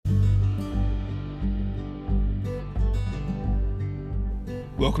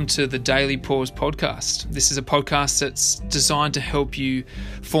Welcome to the Daily Pause podcast. This is a podcast that's designed to help you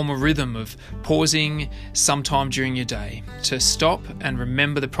form a rhythm of pausing sometime during your day, to stop and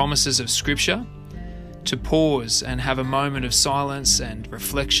remember the promises of Scripture, to pause and have a moment of silence and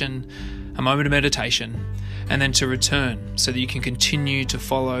reflection, a moment of meditation, and then to return so that you can continue to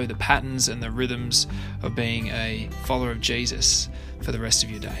follow the patterns and the rhythms of being a follower of Jesus for the rest of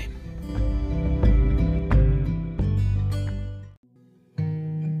your day.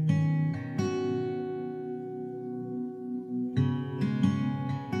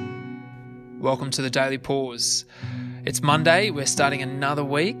 Welcome to the Daily Pause. It's Monday. We're starting another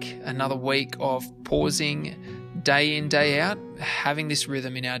week of pausing day in, day out, having this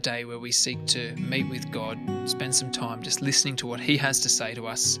rhythm in our day where we seek to meet with God, spend some time just listening to what He has to say to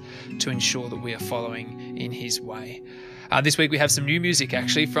us to ensure that we are following in His way. This week we have some new music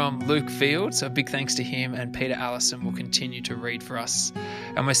actually from Luke Field, so a big thanks to him, and Peter Allison will continue to read for us.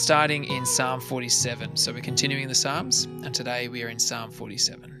 And we're starting in Psalm 47, so we're continuing the Psalms, and today we are in Psalm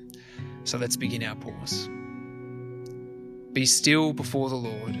 47. So let's begin our pause. Be still before the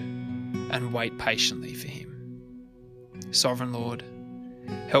Lord and wait patiently for Him. Sovereign Lord,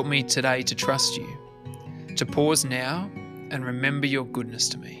 help me today to trust You, to pause now and remember Your goodness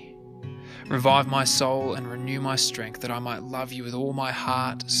to me. Revive my soul and renew my strength, that I might love You with all my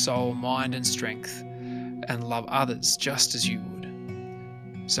heart, soul, mind and strength, and love others just as You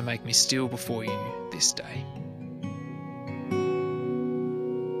would. So make me still before You this day.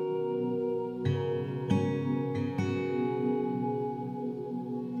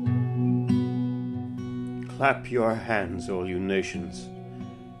 Clap your hands, all you nations.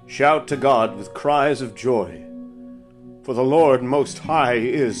 Shout to God with cries of joy. For the Lord Most High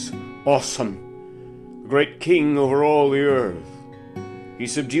is awesome, great King over all the earth. He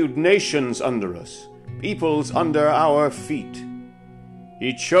subdued nations under us, peoples under our feet.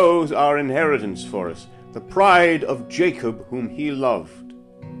 He chose our inheritance for us, the pride of Jacob whom He loved.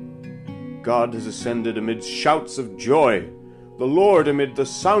 God has ascended amid shouts of joy, the Lord amid the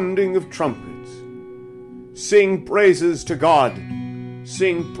sounding of trumpets. Sing praises to God.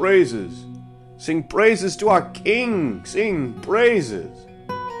 Sing praises. Sing praises to our King. Sing praises.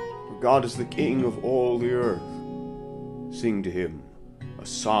 For God is the King of all the earth. Sing to Him a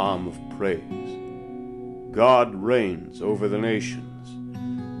psalm of praise. God reigns over the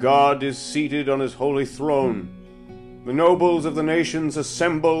nations. God is seated on His holy throne. The nobles of the nations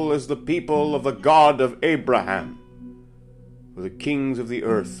assemble as the people of the God of Abraham. For the kings of the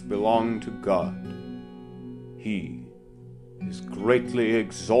earth belong to God. He is greatly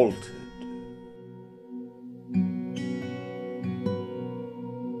exalted.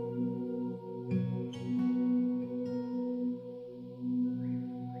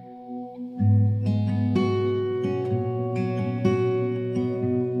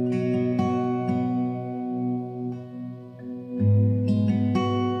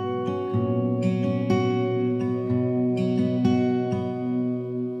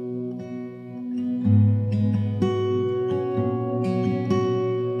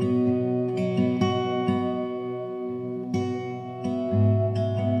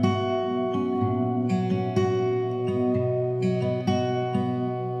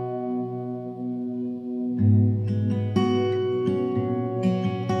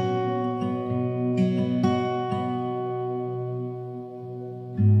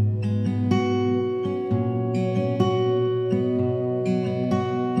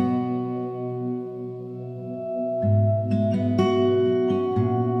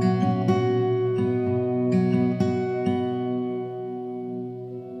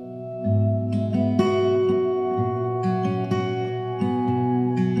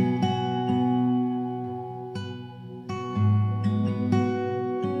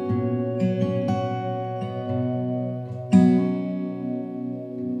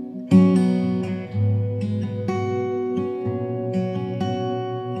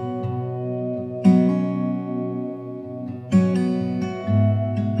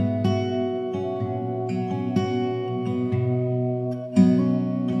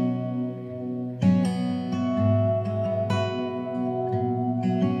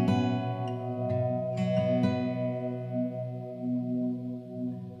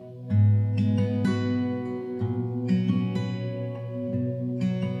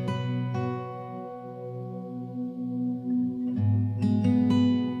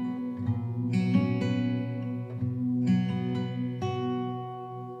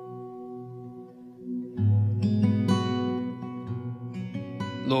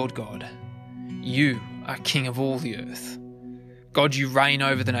 Lord God, You are King of all the earth. God, You reign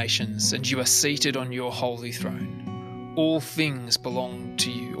over the nations, and You are seated on Your holy throne. all things belong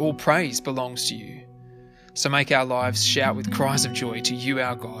to you. All praise belongs to you. So make our lives shout with cries of joy to you,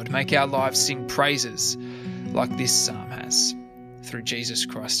 our God. Make our lives sing praises like this psalm has, through Jesus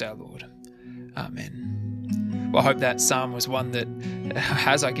Christ our Lord. Amen. Well, I hope that psalm was one that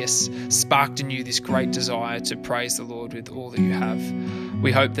has, I guess, sparked in you this great desire to praise the Lord with all that you have.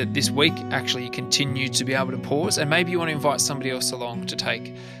 We hope that this week actually you continue to be able to pause, and maybe you want to invite somebody else along to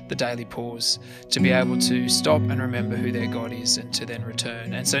take the daily pause, to be able to stop and remember who their God is and to then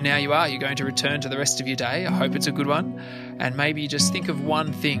return. And so now you're going to return to the rest of your day. I hope it's a good one. And maybe just think of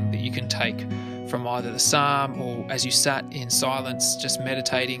one thing that you can take from either the psalm or as you sat in silence, just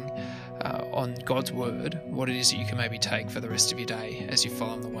meditating on God's word, what it is that you can maybe take for the rest of your day as you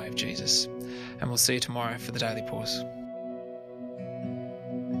follow in the way of Jesus. And we'll see you tomorrow for the Daily Pause.